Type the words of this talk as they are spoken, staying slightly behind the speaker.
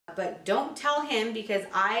but don't tell him because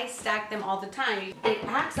I stack them all the time. It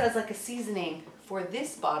acts as like a seasoning for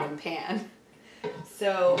this bottom pan.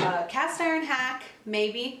 So cast iron hack,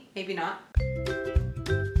 maybe, maybe not.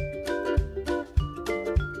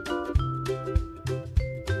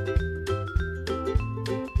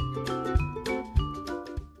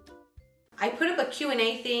 I put up a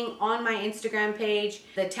Q&A thing on my Instagram page,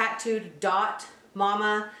 the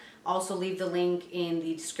tattooed.momma. Also leave the link in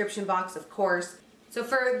the description box, of course. So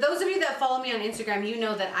for those of you that follow me on Instagram, you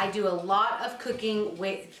know that I do a lot of cooking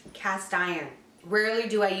with cast iron. Rarely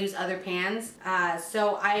do I use other pans.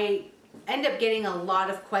 So I end up getting a lot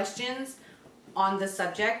of questions on the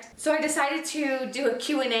subject. So I decided to do a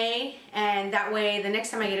Q&A, and that way the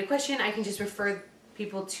next time I get a question, I can just refer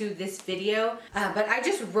people to this video. But I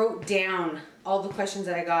just wrote down all the questions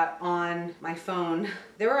that I got on my phone.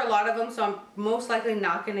 There were a lot of them, so I'm most likely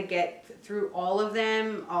not gonna get through all of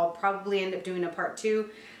them. I'll probably end up doing a part 2.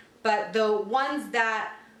 But the ones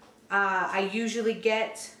that I usually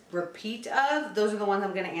get repeat of, those are the ones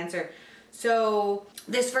I'm gonna answer. So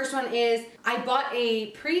this first one is, I bought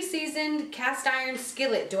a pre-seasoned cast iron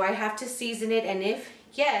skillet. Do I have to season it? And if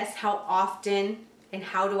yes, how often and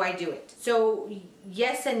how do I do it? So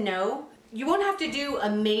yes and no. You won't have to do a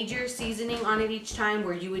major seasoning on it each time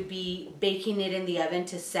where you would be baking it in the oven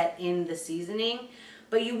to set in the seasoning,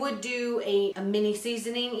 but you would do a mini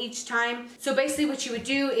seasoning each time. So basically what you would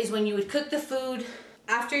do is when you would cook the food,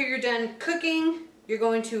 after you're done cooking, you're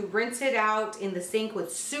going to rinse it out in the sink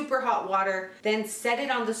with super hot water, then set it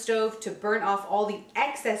on the stove to burn off all the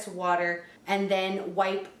excess water, and then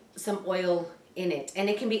wipe some oil in it. And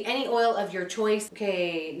it can be any oil of your choice.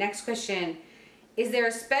 Okay, next question. Is there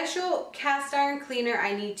a special cast iron cleaner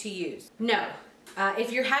I need to use? No.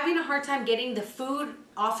 If you're having a hard time getting the food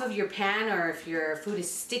off of your pan, or if your food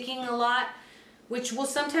is sticking a lot, which will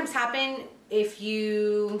sometimes happen if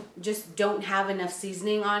you just don't have enough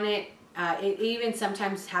seasoning on it. It even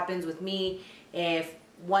sometimes happens with me if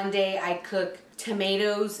one day I cook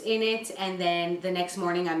tomatoes in it and then the next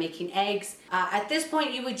morning I'm making eggs. At this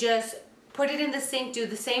point you would just put it in the sink, do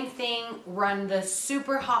the same thing, run the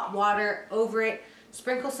super hot water over it,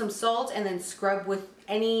 sprinkle some salt, and then scrub with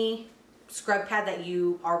any scrub pad that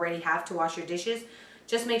you already have to wash your dishes.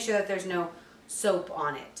 Just make sure that there's no soap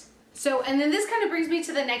on it. So, and then this kind of brings me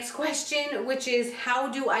to the next question, which is how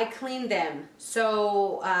do I clean them?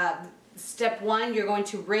 So step 1, you're going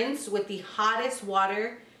to rinse with the hottest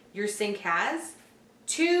water your sink has.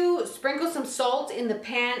 2, sprinkle some salt in the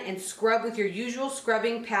pan and scrub with your usual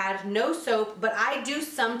scrubbing pad, no soap, but I do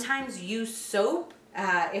sometimes use soap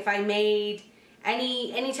if I made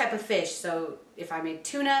any type of fish. So if I made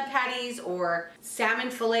tuna patties or salmon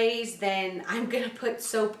fillets, then I'm gonna put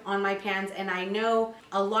soap on my pans. And I know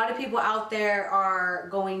a lot of people out there are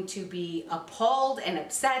going to be appalled and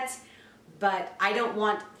upset, but I don't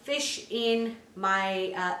want fish in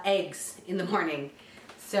my eggs in the morning.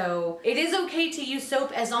 So it is okay to use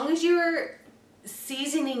soap as long as you're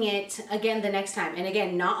seasoning it again the next time. And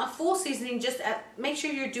again, not a full seasoning, just make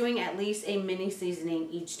sure you're doing at least a mini seasoning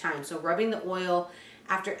each time. So rubbing the oil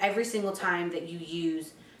after every single time that you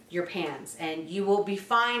use your pans, and you will be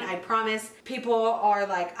fine, I promise. People are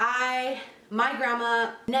like, my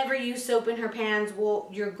grandma never used soap in her pans. Well,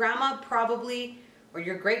 your grandma probably, or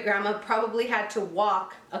your great grandma probably had to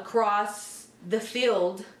walk across the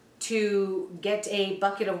field to get a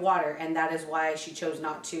bucket of water, and that is why she chose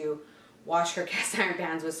not to wash her cast iron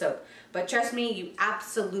pans with soap. But trust me, you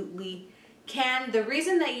absolutely can. The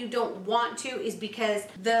reason that you don't want to is because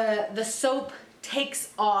the soap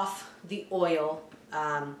takes off the oil.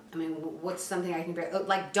 I mean, what's something I can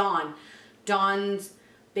like Dawn's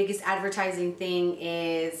biggest advertising thing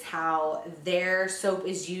is how their soap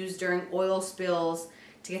is used during oil spills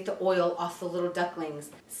to get the oil off the little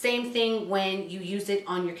ducklings. Same thing when you use it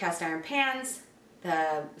on your cast iron pans.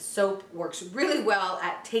 The soap works really well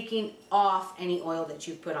at taking off any oil that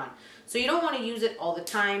you've put on. So you don't want to use it all the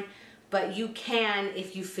time, but you can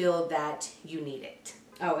if you feel that you need it.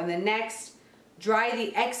 Oh, and then next, dry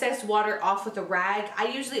the excess water off with a rag. I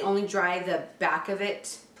usually only dry the back of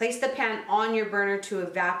it. Place the pan on your burner to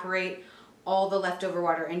evaporate all the leftover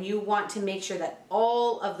water, and you want to make sure that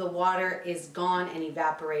all of the water is gone and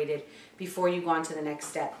evaporated before you go on to the next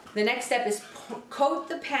step. The next step is coat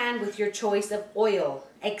the pan with your choice of oil,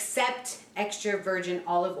 except extra virgin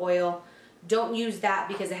olive oil. Don't use that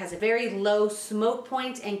because it has a very low smoke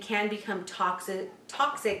point and can become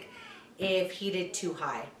toxic if heated too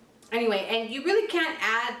high. Anyway, and you really can't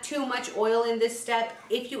add too much oil in this step.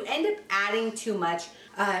 If you end up adding too much,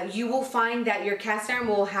 you will find that your cast iron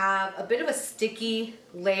will have a bit of a sticky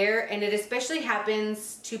layer, and it especially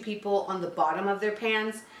happens to people on the bottom of their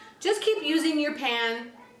pans. just keep using your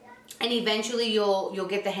pan, and eventually you'll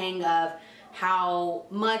get the hang of how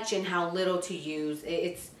much and how little to use.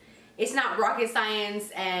 It's not rocket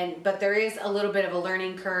science, but there is a little bit of a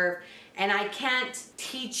learning curve, and I can't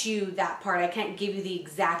teach you that part. I can't give you the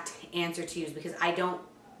exact answer to use because I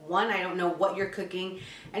don't know what you're cooking,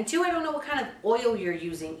 and two, I don't know what kind of oil you're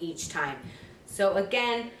using each time. So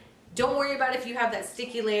again, don't worry about if you have that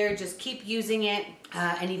sticky layer, just keep using it,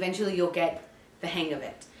 and eventually you'll get the hang of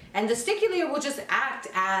it. And the sticky layer will just act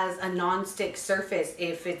as a non-stick surface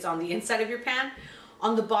if it's on the inside of your pan.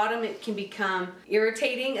 On the bottom, it can become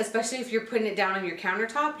irritating, especially if you're putting it down on your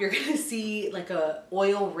countertop. You're gonna see like a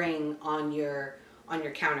oil ring on your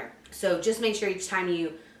counter. So just make sure each time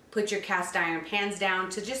you put your cast iron pans down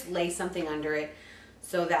to just lay something under it,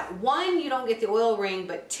 so that one, you don't get the oil ring,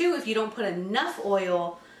 but two, if you don't put enough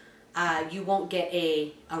oil, you won't get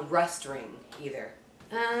a rust ring either.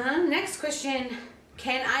 Next question,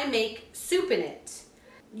 can I make soup in it?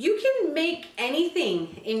 You can make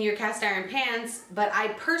anything in your cast iron pans, but I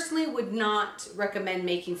personally would not recommend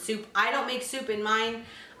making soup. I don't make soup in mine.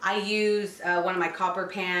 I use one of my copper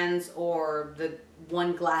pans or the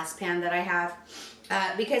one glass pan that I have,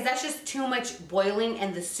 because that's just too much boiling,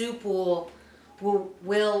 and the soup will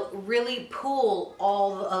really pull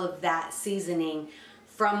all of that seasoning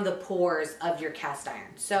from the pores of your cast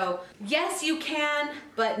iron. So yes, you can,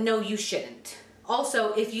 but no, you shouldn't.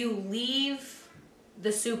 Also, if you leave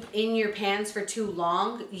the soup in your pans for too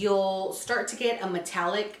long, you'll start to get a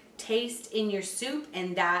metallic taste in your soup,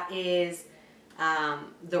 and that is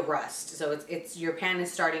the rust. So it's your pan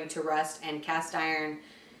is starting to rust, and cast iron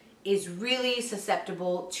is really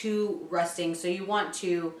susceptible to rusting. So you want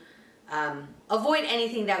to avoid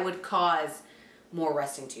anything that would cause more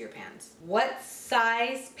rusting to your pans. What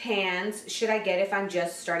size pans should I get if I'm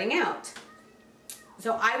just starting out?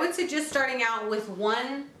 So I would suggest starting out with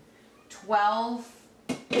one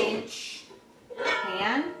 12-inch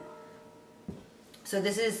pan. So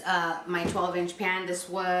this is my 12-inch pan. This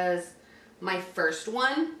was my first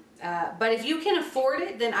one. But if you can afford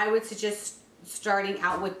it, then I would suggest starting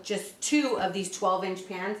out with just two of these 12-inch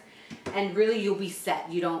pans, and really you'll be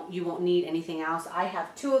set. You won't need anything else. I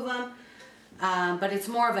have two of them, but it's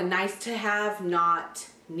more of a nice to have, not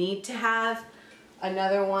need to have.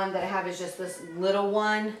 Another one that I have is just this little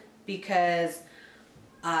one, because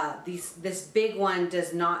this big one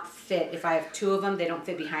does not fit. If I have two of them, they don't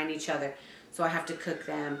fit behind each other, so I have to cook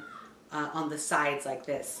them on the sides like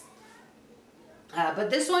this.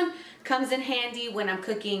 But this one comes in handy when I'm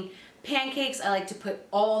cooking pancakes. I like to put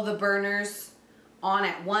all the burners on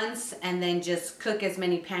at once and then just cook as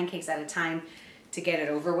many pancakes at a time to get it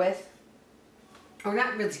over with. Or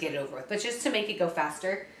not really to get it over with, but just to make it go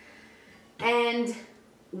faster. And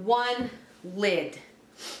one lid.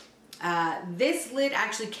 This lid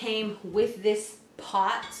actually came with this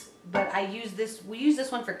pot, but we use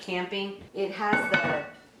this one for camping. It has the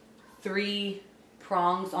 3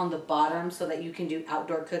 prongs on the bottom so that you can do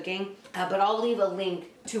outdoor cooking. But I'll leave a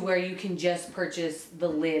link to where you can just purchase the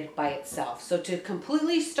lid by itself. So to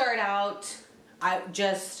completely start out, I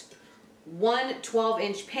just one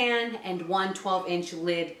 12-inch pan and one 12-inch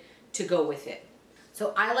lid to go with it.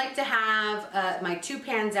 So I like to have my 2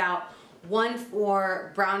 pans out, one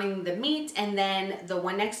for browning the meat and then the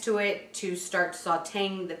one next to it to start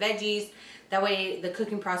sauteing the veggies. That way the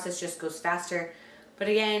cooking process just goes faster. But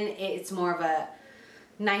again, it's more of a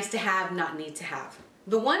nice to have, not need to have.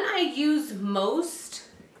 The one I use most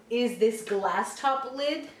is this glass top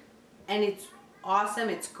lid, and it's awesome,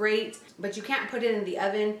 it's great, but you can't put it in the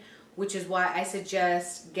oven, which is why I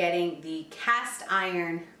suggest getting the cast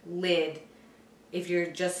iron lid if you're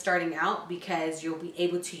just starting out, because you'll be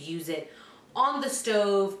able to use it on the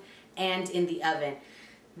stove and in the oven.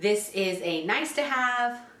 This is a nice to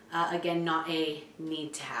have, again, not a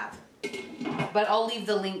need to have. But I'll leave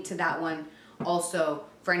the link to that one also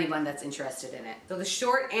for anyone that's interested in it. So the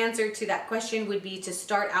short answer to that question would be to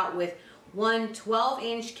start out with one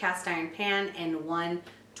 12-inch cast iron pan and one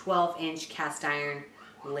 12-inch cast iron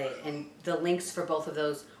lid. And the links for both of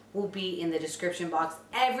those will be in the description box.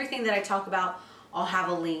 Everything that I talk about, I'll have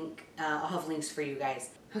a link. I'll have links for you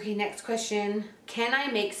guys. Okay, next question. Can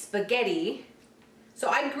I make spaghetti? So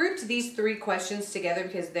I grouped these 3 questions together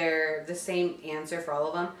because they're the same answer for all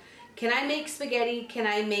of them. Can I make spaghetti? Can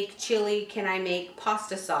I make chili? Can I make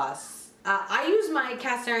pasta sauce? I use my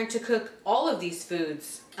cast iron to cook all of these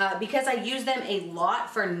foods because I use them a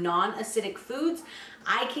lot for non-acidic foods.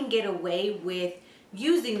 I can get away with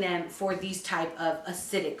using them for these type of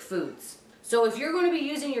acidic foods. So if you're going to be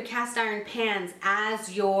using your cast iron pans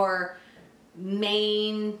as your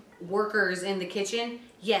main workers in the kitchen,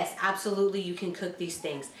 yes, absolutely you can cook these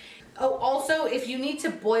things. Oh, also, if you need to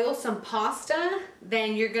boil some pasta,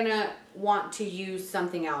 then you're gonna want to use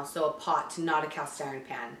something else. So a pot, not a cast iron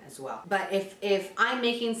pan as well. But if I'm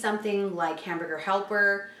making something like hamburger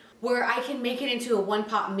helper, where I can make it into a one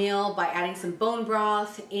pot meal by adding some bone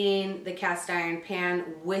broth in the cast iron pan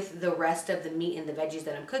with the rest of the meat and the veggies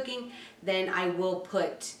that I'm cooking, then I will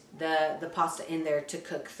put the pasta in there to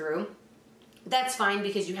cook through. That's fine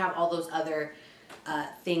because you have all those other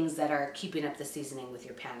things that are keeping up the seasoning with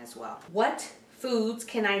your pan as well. What foods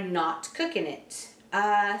can I not cook in it?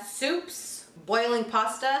 Soups, boiling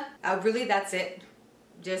pasta, really that's it.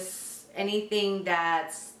 Just anything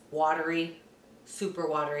that's watery, super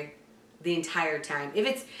watery the entire time.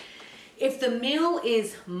 If the meal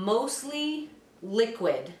is mostly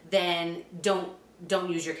liquid, then don't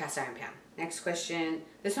use your cast iron pan. Next question.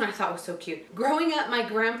 This one I thought was so cute. Growing up, my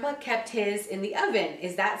grandpa kept his in the oven.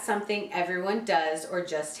 Is that something everyone does or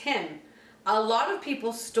just him? A lot of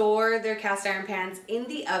people store their cast iron pans in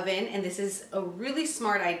the oven, and this is a really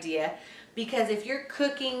smart idea because if you're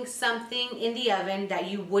cooking something in the oven that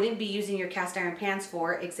you wouldn't be using your cast iron pans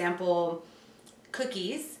for, example,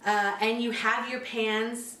 cookies, and you have your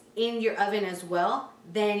pans in your oven as well,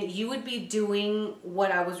 then you would be doing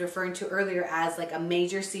what I was referring to earlier as like a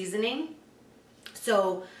major seasoning.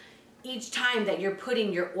 So each time that you're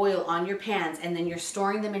putting your oil on your pans and then you're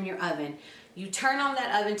storing them in your oven, you turn on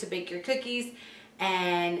that oven to bake your cookies,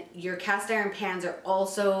 and your cast iron pans are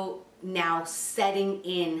also now setting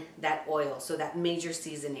in that oil. So that major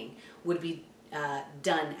seasoning would be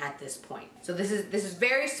done at this point. So this is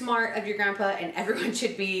very smart of your grandpa, and everyone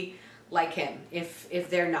should be like him if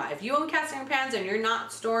they're not. If you own cast iron pans and you're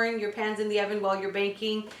not storing your pans in the oven while you're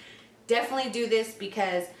baking, definitely do this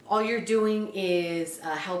because all you're doing is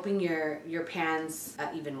helping your pans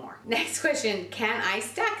even more. Next question, can I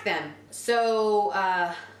stack them? So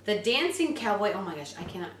the dancing cowboy, oh my gosh, I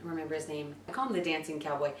cannot remember his name. I call him the dancing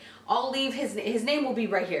cowboy. I'll leave his name will be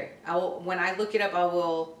right here. When I look it up, I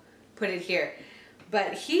will put it here.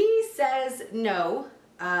 But he says no,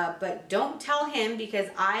 but don't tell him because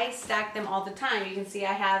I stack them all the time. You can see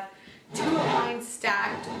I have 2 of mine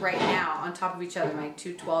stacked right now on top of each other, my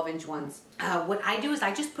 2 12-inch ones. What I do is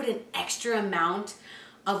I just put an extra amount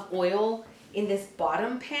of oil in this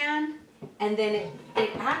bottom pan, and then it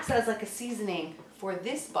acts as like a seasoning for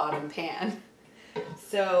this bottom pan.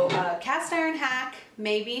 So cast iron hack,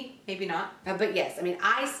 maybe not. But yes, I mean,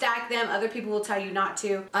 I stack them. Other people will tell you not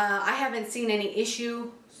to. I haven't seen any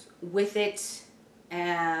issue with it,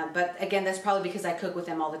 but again, that's probably because I cook with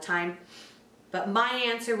them all the time. But my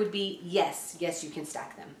answer would be yes, you can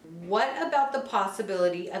stack them. What about the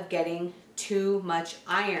possibility of getting too much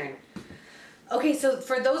iron? Okay, so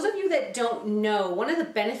for those of you that don't know, one of the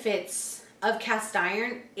benefits of cast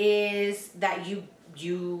iron is that you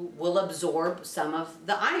will absorb some of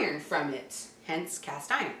the iron from it, hence cast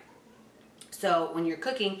iron. So when you're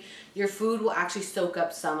cooking, your food will actually soak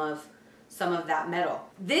up some of that metal.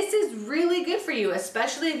 This is really good for you,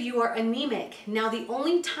 especially if you are anemic. Now, the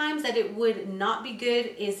only times that it would not be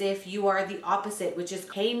good is if you are the opposite, which is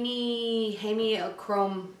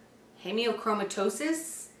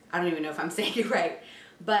hemiochromatosis. I don't even know if I'm saying it right,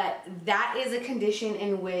 but that is a condition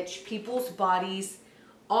in which people's bodies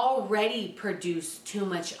already produce too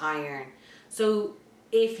much iron. So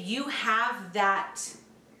if you have that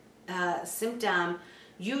symptom,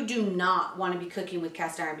 you do not want to be cooking with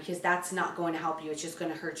cast iron because that's not going to help you. It's just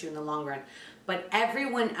going to hurt you in the long run. But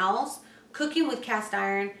everyone else, cooking with cast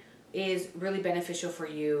iron is really beneficial for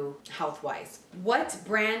you health-wise. What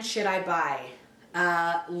brand should I buy?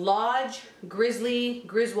 Lodge, Grizzly,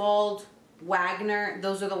 Griswold, Wagner.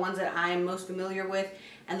 Those are the ones that I'm most familiar with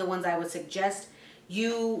and the ones I would suggest.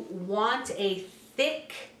 You want a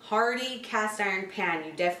thick, hardy cast iron pan.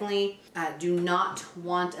 You definitely do not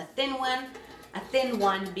want a thin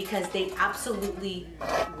one because they absolutely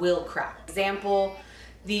will crack. Example,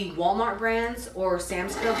 the Walmart brands or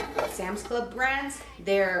Sam's Club brands,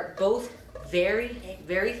 they're both very,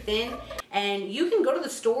 very thin, and you can go to the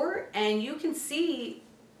store and you can see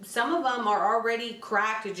some of them are already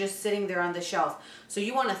cracked or just sitting there on the shelf. So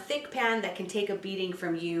you want a thick pan that can take a beating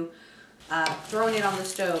from you, throwing it on the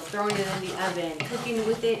stove, throwing it in the oven, cooking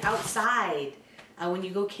with it outside when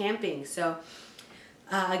you go camping. So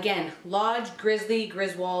again, Lodge, Grizzly,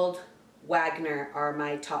 Griswold, Wagner are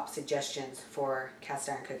my top suggestions for cast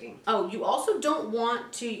iron cooking. Oh, you also don't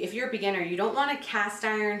want to, if you're a beginner, you don't want a cast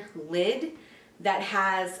iron lid that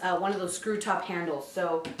has one of those screw top handles.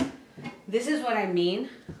 So this is what I mean.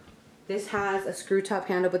 This has a screw top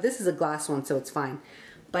handle, but this is a glass one, so it's fine.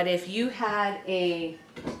 But if you had a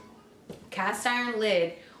cast iron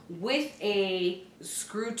lid with a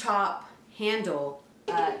screw top handle,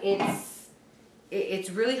 it's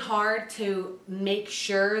really hard to make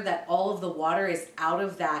sure that all of the water is out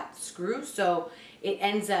of that screw, so it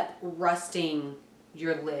ends up rusting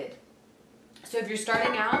your lid. So if you're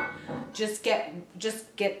starting out, just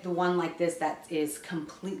get the one like this that is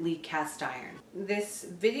completely cast iron. This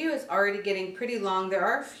video is already getting pretty long. There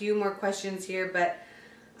are a few more questions here, but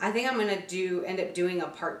I think I'm gonna end up doing a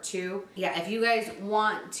part 2. Yeah, if you guys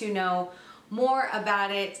want to know more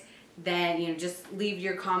about it, then just leave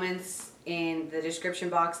your comments in the description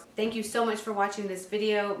box. Thank you so much for watching this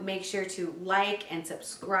video. Make sure to like and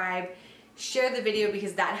subscribe. Share the video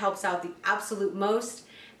because that helps out the absolute most.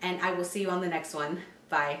 And I will see you on the next one.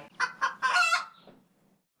 Bye.